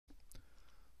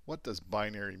What does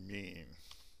binary mean?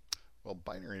 Well,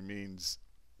 binary means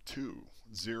two,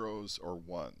 zeros or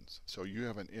ones. So you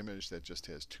have an image that just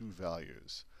has two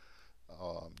values.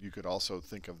 You could also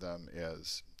think of them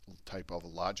as type of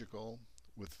logical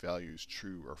with values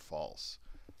true or false.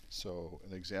 So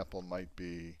an example might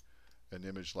be an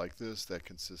image like this that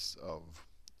consists of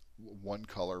one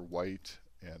color, white,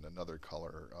 and another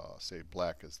color, say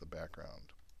black, as the background.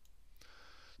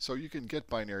 So you can get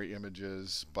binary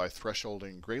images by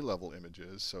thresholding gray level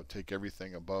images. So take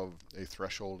everything above a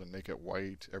threshold and make it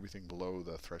white, everything below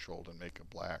the threshold and make it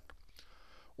black.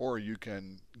 Or you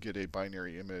can get a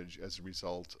binary image as a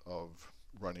result of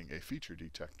running a feature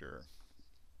detector.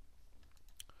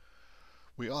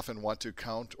 We often want to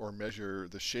count or measure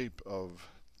the shape of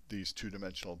these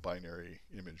two-dimensional binary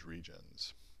image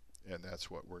regions, and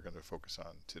that's what we're going to focus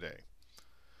on today.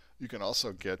 You can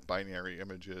also get binary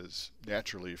images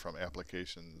naturally from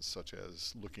applications such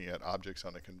as looking at objects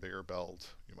on a conveyor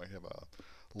belt. You might have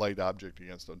a light object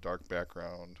against a dark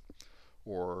background,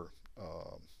 or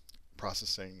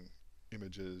processing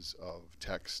images of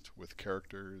text with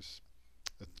characters,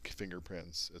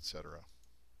 fingerprints, etc.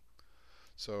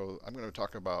 So I'm going to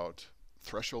talk about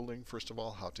thresholding, first of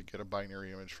all, how to get a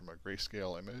binary image from a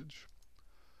grayscale image,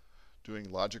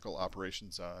 doing logical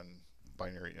operations on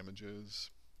binary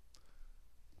images,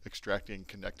 extracting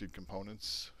connected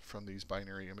components from these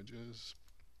binary images,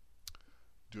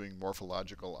 doing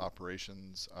morphological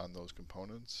operations on those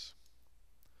components,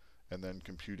 and then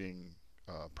computing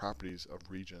properties of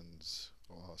regions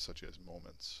such as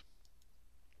moments.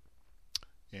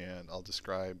 And I'll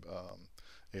describe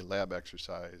a lab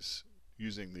exercise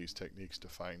using these techniques to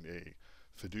find a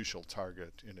fiducial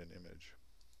target in an image.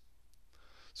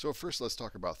 So first let's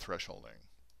talk about thresholding.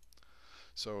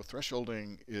 So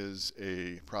thresholding is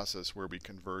a process where we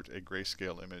convert a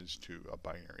grayscale image to a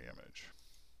binary image.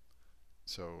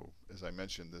 So as I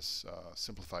mentioned, this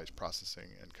simplifies processing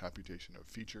and computation of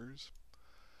features.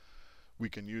 We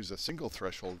can use a single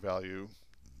threshold value.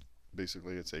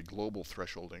 Basically, it's a global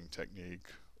thresholding technique,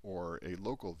 or a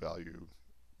local value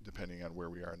depending on where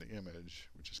we are in the image,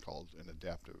 which is called an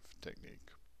adaptive technique.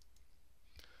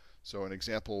 So an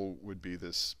example would be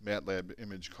this Matlab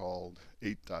image called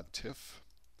 8.tiff.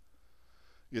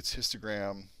 Its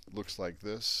histogram looks like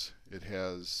this. It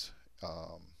has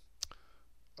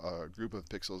a group of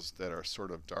pixels that are sort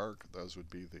of dark. Those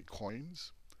would be the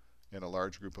coins. And a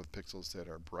large group of pixels that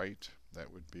are bright.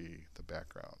 That would be the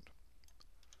background.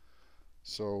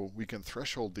 So we can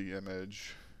threshold the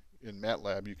image. In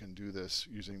MATLAB, you can do this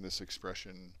using this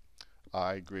expression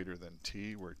I greater than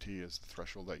t, where t is the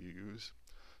threshold that you use.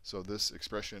 So this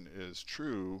expression is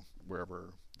true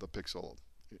wherever the pixel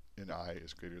in I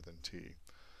is greater than t.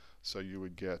 So you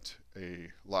would get a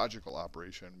logical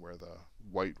operation where the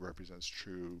white represents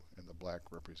true and the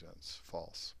black represents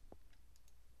false.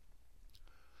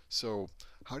 So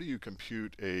how do you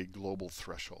compute a global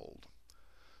threshold?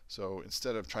 So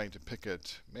instead of trying to pick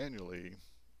it manually,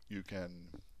 you can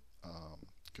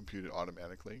compute it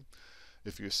automatically.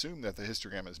 If you assume that the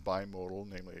histogram is bimodal,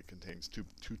 namely it contains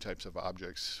two types of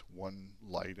objects, one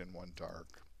light and one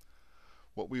dark,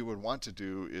 what we would want to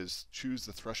do is choose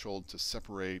the threshold to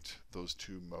separate those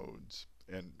two modes,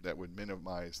 and that would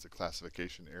minimize the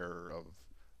classification error of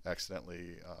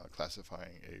accidentally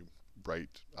classifying a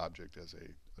bright object as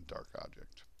a dark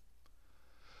object.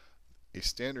 A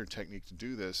standard technique to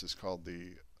do this is called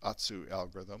the Atsu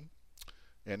algorithm,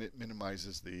 and it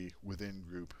minimizes the within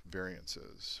group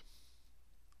variances.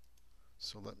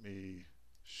 So let me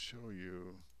show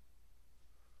you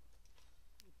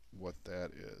what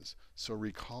that is. So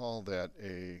recall that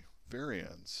a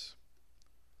variance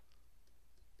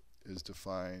is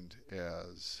defined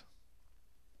as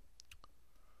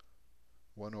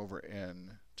 1 over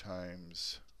n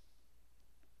times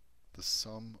the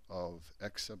sum of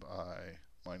x sub I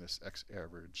minus x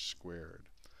average squared.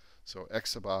 So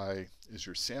x sub I is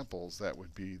your samples. That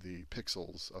would be the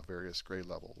pixels of various gray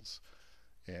levels.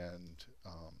 And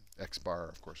x bar,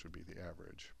 of course, would be the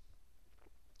average,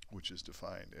 which is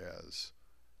defined as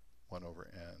 1 over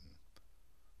n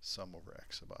sum over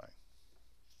x sub I.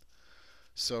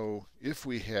 So if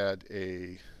we had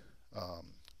a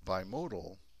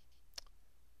bimodal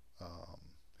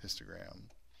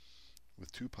histogram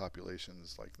with two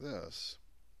populations like this,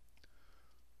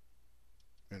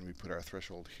 and we put our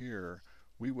threshold here,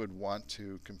 we would want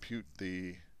to compute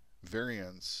the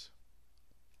variance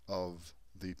of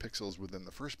the pixels within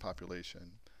the first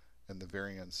population and the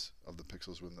variance of the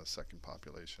pixels within the second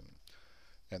population.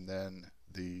 And then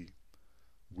the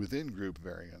within group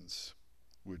variance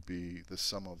would be the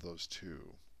sum of those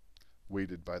two,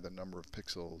 weighted by the number of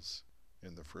pixels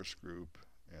in the first group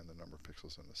and the number of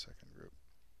pixels in the second group.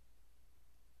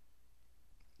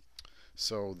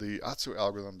 So the Atsu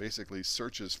algorithm basically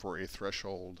searches for a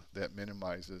threshold that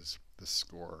minimizes the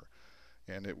score,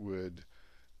 and it would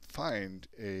find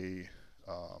a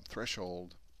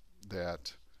threshold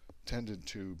that tended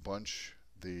to bunch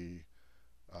the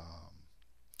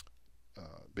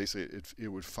basically it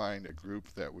would find a group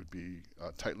that would be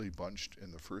tightly bunched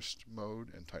in the first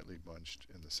mode and tightly bunched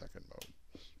in the second mode.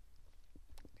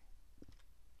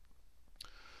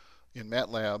 In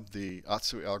Matlab, the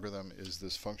Atsu algorithm is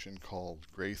this function called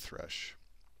graythresh.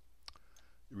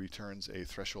 It returns a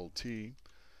threshold t.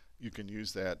 You can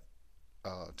use that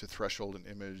to threshold an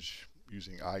image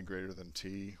using I greater than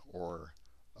t, or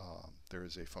there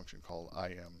is a function called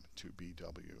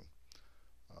im2bw.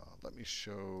 Let me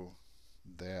show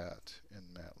that in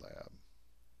Matlab.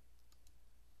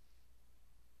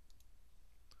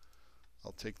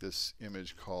 I'll take this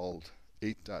image called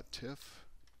 8.tiff,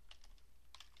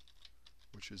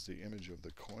 which is the image of the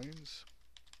coins.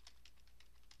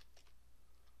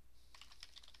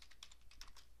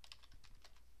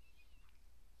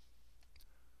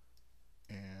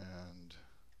 And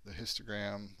the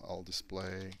histogram I'll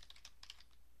display,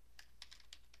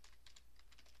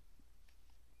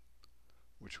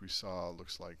 which we saw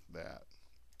looks like that.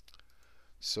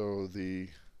 So the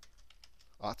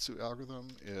Atsu algorithm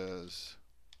is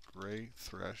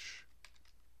graythresh.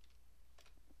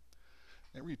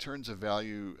 It returns a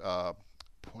value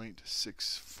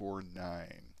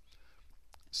 0.649.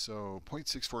 So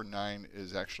 0.649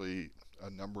 is actually a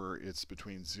number, it's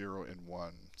between 0 and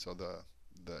 1. So the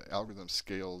algorithm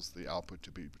scales the output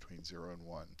to be between 0 and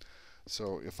 1.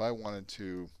 So if I wanted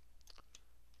to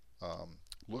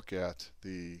look at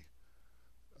the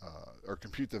or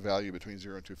compute the value between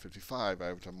 0 and 255, I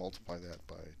have to multiply that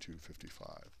by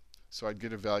 255. So I'd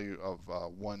get a value of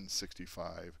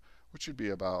 165, which would be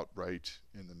about right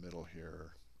in the middle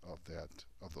here of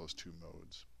those two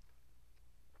modes.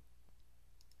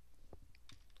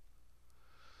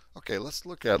 Okay, let's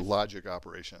look at logic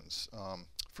operations.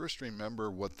 First,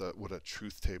 remember what a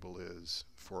truth table is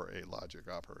for a logic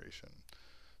operation.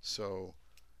 So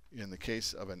in the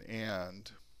case of an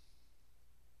AND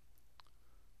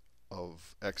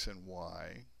of x and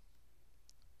y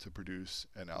to produce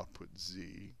an output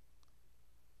z,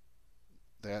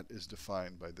 that is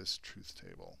defined by this truth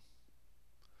table.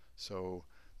 So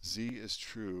z is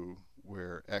true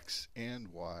where x and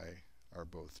y are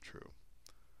both true.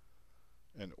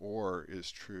 And OR is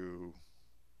true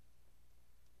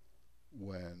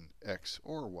when x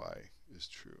or y is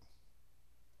true.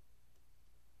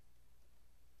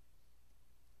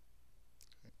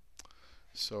 Okay.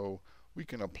 So we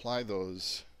can apply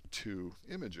those to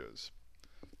images.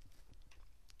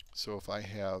 So if I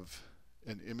have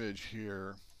an image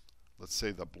here, let's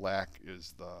say the black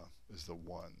is the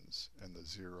ones and the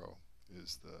zero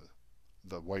is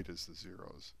the white is the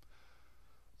zeros.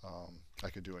 I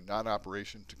could do a NOT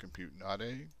operation to compute NOT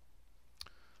A.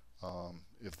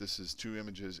 If this is two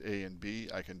images A and B,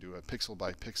 I can do a pixel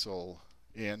by pixel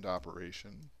AND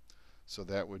operation. So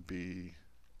that would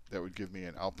give me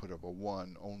an output of a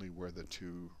 1 only where the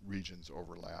two regions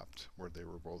overlapped, where they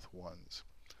were both ones.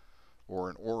 Or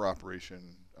an OR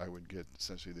operation, I would get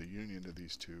essentially the union of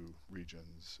these two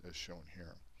regions as shown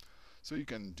here. So you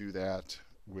can do that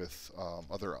with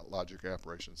other logic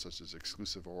operations such as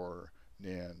exclusive OR,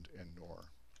 NAND, and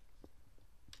NOR.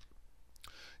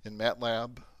 In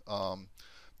Matlab,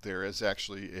 there is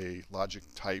actually a logic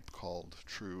type called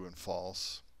true and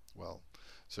false. Well,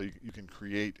 so you can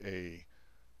create a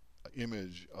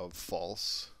image of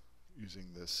false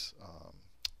using this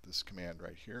this command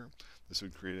right here. This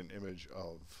would create an image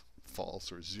of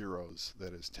false or zeros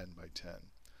that is 10 by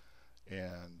 10.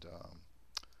 And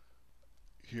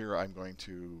here I'm going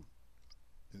to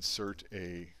insert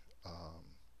a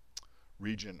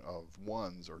region of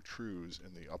ones or trues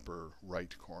in the upper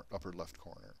left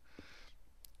corner.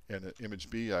 And in image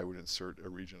B, I would insert a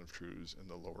region of trues in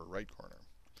the lower right corner.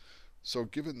 So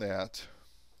given that,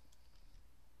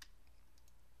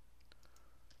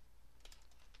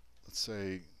 let's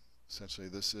say essentially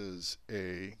this is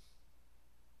A,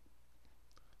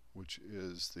 which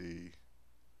is the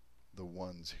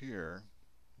ones here,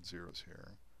 zeros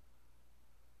here,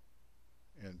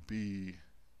 and B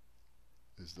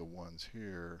is the ones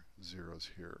here, zeros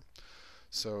here.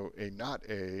 So a not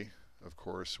A, of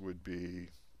course, would be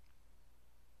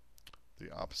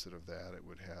the opposite of that. It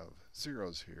would have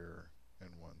zeros here and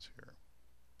ones here.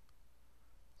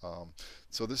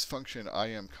 So this function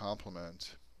im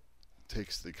complement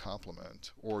takes the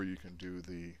complement, or you can do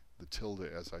the the tilde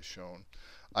as I shown.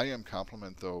 IM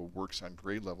complement, though, works on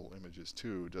grade level images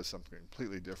too, does something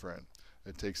completely different.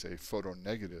 It takes a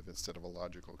photonegative instead of a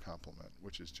logical complement,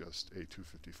 which is just a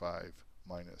 255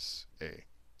 minus A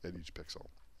at each pixel.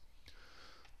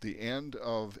 The AND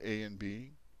of A and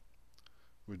B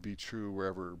would be true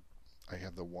wherever I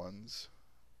have the ones.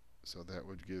 So that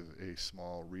would give a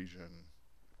small region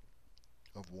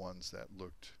of ones that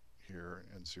looked here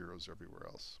and zeros everywhere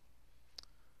else.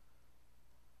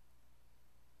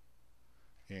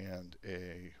 And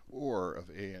a OR of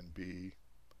A and B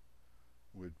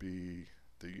would be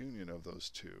the union of those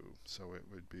two. So it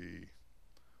would be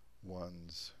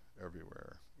ones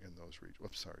everywhere in those regions.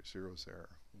 Whoops, sorry, zeros there,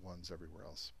 ones everywhere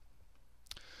else.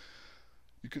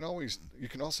 You can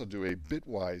also do a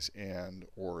bitwise AND,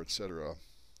 OR, etc.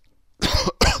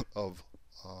 of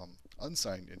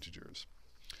unsigned integers.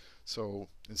 So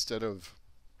instead of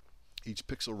each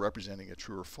pixel representing a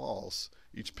true or false,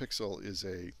 each pixel is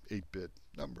a 8-bit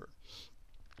number.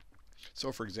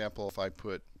 So for example, if I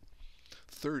put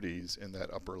 30s in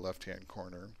that upper left-hand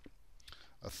corner,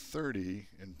 a 30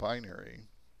 in binary,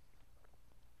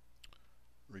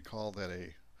 recall that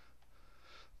a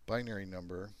binary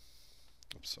number,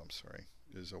 oops, I'm sorry,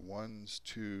 is a 1s,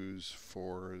 2s,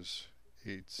 4s,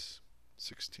 8s,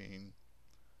 16,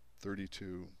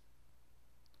 32,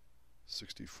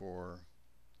 64,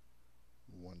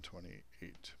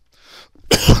 128.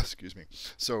 Excuse me.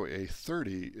 So a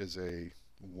 30 is a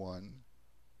 1,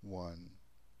 1,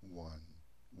 1,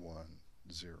 1,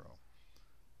 0,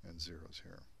 and zeros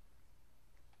here.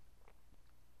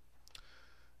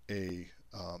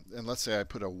 And let's say I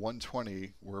put a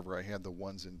 120 wherever I had the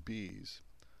ones and B's.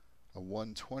 A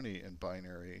 120 in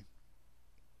binary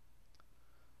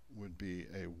would be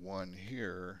a 1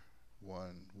 here,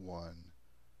 1, 1,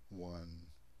 1,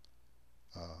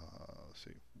 let's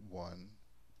see, 1,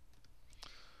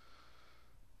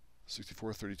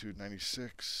 64, 32,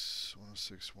 96,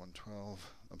 106,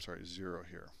 112, I'm sorry, 0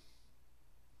 here.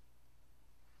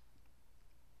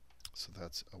 So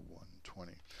that's a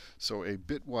 120. So a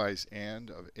bitwise AND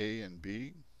of A and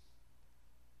B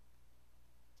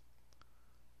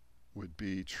would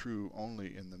be true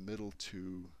only in the middle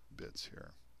 2 bits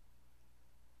here.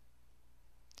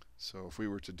 So if we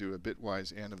were to do a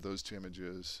bitwise AND of those two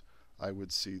images, I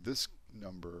would see this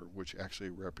number, which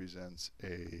actually represents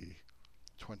a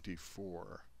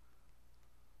 24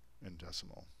 in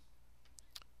decimal.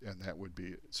 And that would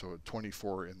be, so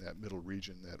 24 in that middle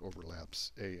region that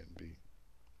overlaps A and B.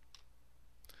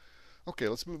 Okay,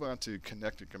 let's move on to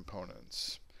connected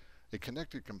components. A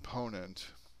connected component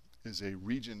is a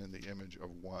region in the image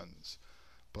of ones.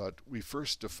 But we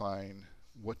first define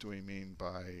what do we mean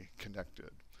by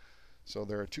connected. So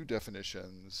there are two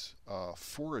definitions.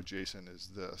 4 adjacent is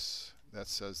this. That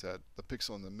says that the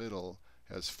pixel in the middle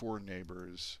has 4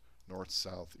 neighbors, north,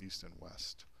 south, east, and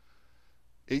west.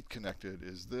 8 connected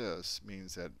is this,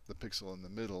 means that the pixel in the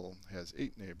middle has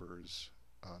 8 neighbors,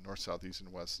 north, south, east,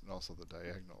 and west, and also the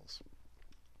diagonals.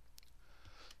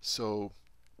 So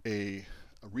a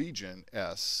region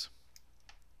S,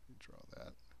 let me draw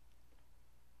that.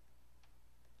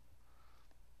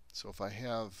 So if I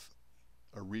have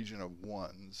a region of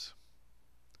ones,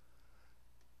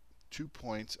 2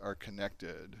 points are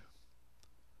connected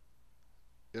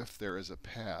if there is a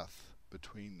path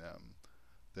between them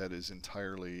that is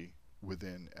entirely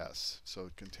within S. So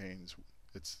it contains,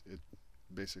 it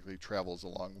basically travels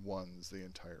along ones the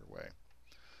entire way.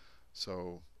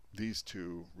 So these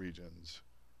two regions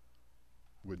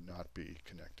would not be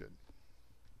connected.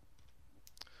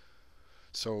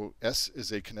 So S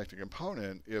is a connected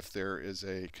component if there is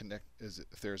a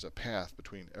if there's a path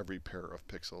between every pair of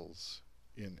pixels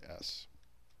in S.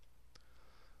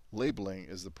 Labeling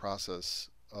is the process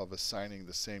of assigning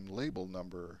the same label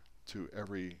number to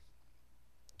every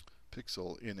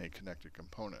pixel in a connected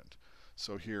component.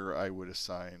 So here I would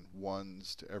assign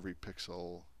 1s to every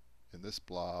pixel in this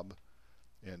blob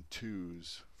and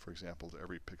 2s, for example, to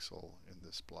every pixel in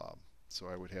this blob. So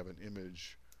I would have an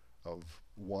image of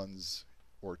 1s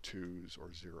or 2s or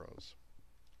 0s.